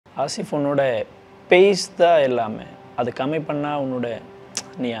Asif உன்னோட pace தான் எல்லாமே. அது கம்மி பண்ணா உன்னோட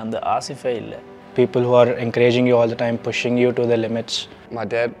நீ அந்த ஆசிஃபே இல்ல. People who are encouraging you all the time, pushing you to the limits. My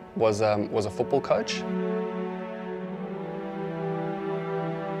dad was a football coach.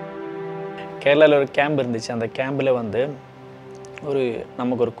 கேரளால ஒரு கேம்ப் இருந்துச்சு. அந்த கேம்ப்ல வந்து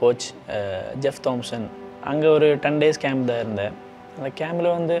நமக்கு ஒரு கோச் ஜெஃப் தாம்சன் அங்க ஒரு 10 டேஸ் கேம்ப் தான் இருந்தேன். அந்த கேம்ப்ல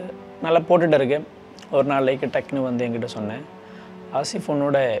வந்து நல்லா போட்டுட்டு இருக்கேன். ஒரு நாளைக்கு டக்னு வந்து என்கிட்ட சொன்னேன். ஆசிஃப்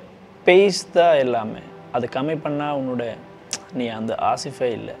உன்னோட பேஸ் தான் எல்லாமே. அது கம்மி பண்ணா உன்னோட நீ அந்த ஆசிஃபே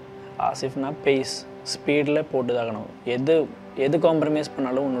இல்ல. ஆசிஃப்னா பேஸ் ஸ்பீட்ல போட்டுதாகணும். எது காம்ப்ரமைஸ்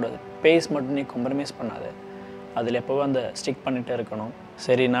பண்ணாலும் உன்னோட பேஸ் மட்டும் நீ காம்ப்ரமைஸ் பண்ணாத. அதில் எப்போவும் அந்த ஸ்டிக் பண்ணிகிட்டே இருக்கணும்.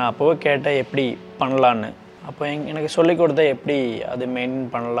 சரி நான் அப்போவே கேட்டேன் எப்படி பண்ணலான்னு. அப்போ எனக்கு சொல்லிக் கொடுத்த எப்படி அது மெயின்டைன்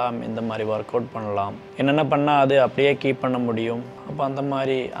பண்ணலாம், இந்த மாதிரி ஒர்க் அவுட் பண்ணலாம், என்னென்ன பண்ணால் அது அப்படியே கீப் பண்ண முடியும். அப்போ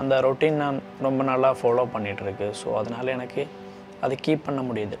அந்த ரொட்டீன் நான் ரொம்ப நல்லா ஃபாலோ பண்ணிகிட்ருக்கு. ஸோ அதனால் எனக்கு அதை கீப் பண்ண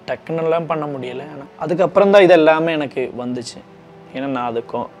முடியுது. டக்குன்னெல்லாம் பண்ண முடியலை. ஆனால் அதுக்கப்புறம் தான் இது எல்லாமே எனக்கு வந்துச்சு. ஏன்னா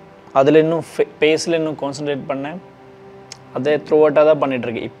நான் அதில் இன்னும் பேஸில் இன்னும் கான்சன்ட்ரேட் பண்ணேன். அதே த்ரூ அவுட்டாக தான்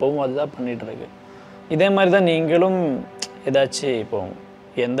பண்ணிகிட்ருக்கு. இப்போவும் அதுதான் பண்ணிகிட்ருக்கு. இதே மாதிரி தான் நீங்களும் ஏதாச்சும் இப்போது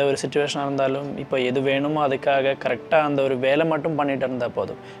எந்த ஒரு சிச்சுவேஷனாக இருந்தாலும் இப்போ எது வேணுமோ அதுக்காக கரெக்டாக அந்த ஒரு வேலை மட்டும் பண்ணிகிட்டு இருந்தால்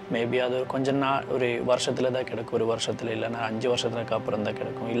போதும். மேபி அது ஒரு வருஷத்தில் தான் கிடைக்கும், ஒரு வருஷத்தில் இல்லைன்னா 5 வருஷத்துக்கு அப்புறம் தான்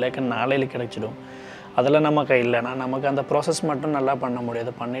கிடைக்கும், இல்லைக்கா நாளையில் கிடைச்சிடும். அதெல்லாம் நமக்கு இல்லைன்னா நமக்கு அந்த ப்ராசஸ் மட்டும் நல்லா பண்ண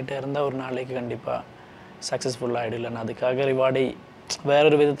முடியாது. பண்ணிகிட்டே இருந்தால் ஒரு நாளைக்கு கண்டிப்பாக சக்ஸஸ்ஃபுல்லாக ஆகிடும். இல்லைன்னா அதுக்காக ரிவார்டு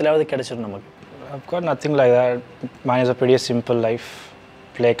வேறொரு விதத்திலாவது கிடைச்சிடும் நமக்கு. I've got nothing like that. Mine is a pretty simple life.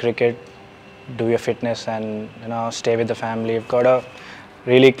 Play cricket, do your fitness, and stay with the family. I've got a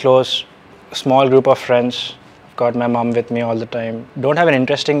really close, small group of friends. I've got my mom with me all the time. Don't have an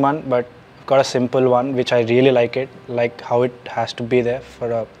interesting one, but I've got a simple one which I really like how it has to be there for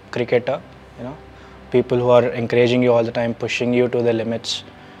a cricketer. People who are encouraging you all the time, pushing you to the limits.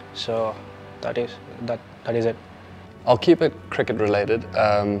 So that is it. I'll keep it cricket related.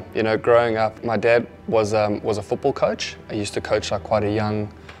 Growing up, my dad was a football coach. I used to coach quite a young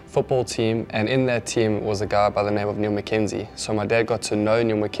football team, and in that team was a guy by the name of Neil McKenzie. So my dad got to know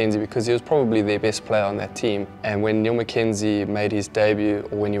Neil McKenzie because he was probably their best player on that team. And when Neil McKenzie made his debut,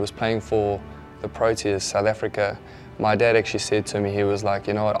 or when he was playing for the Proteas, South Africa, my dad actually said to me, he was like,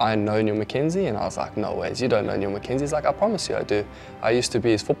 you know what, I know Neil McKenzie. And I was like, no ways, you don't know Neil McKenzie. He's like, I promise you I do. I used to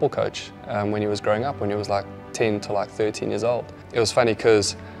be his football coach when he was growing up, when he was like 10 to 13 years old. It was funny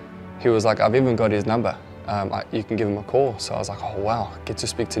because he was like, I've even got his number. You can give him a call. So I was like, oh wow, get to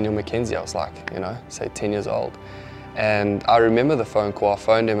speak to Neil McKenzie. I was like, say 10 years old. And I remember the phone call. I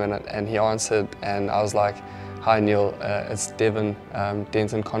phoned him and he answered, and I was like, hi Neil, it's Devon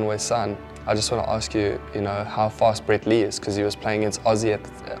Conway's son. I just want to ask you, how fast Brett Lee is, because he was playing against Oz at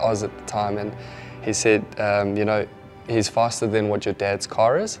the time, and he said, he's faster than what your dad's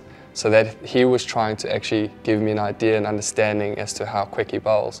car is. So that he was trying to actually give me an idea and understanding as to how quick he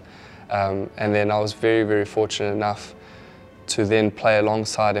bowls. And then I was very, very fortunate enough to then play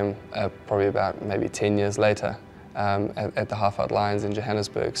alongside him probably about maybe 10 years later at the Half-Out Lions in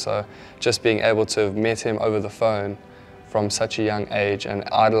Johannesburg. So just being able to have met him over the phone from such a young age and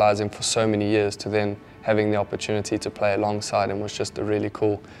idolize him for so many years, to then having the opportunity to play alongside him was just a really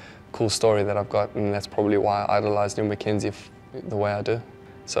cool story that I've got, and that's probably why I idolize Neil McKenzie the way I do.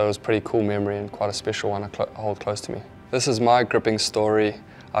 So it was a pretty cool memory and quite a special one I hold close to me. This is my gripping story.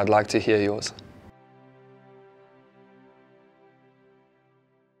 I'd like to hear yours.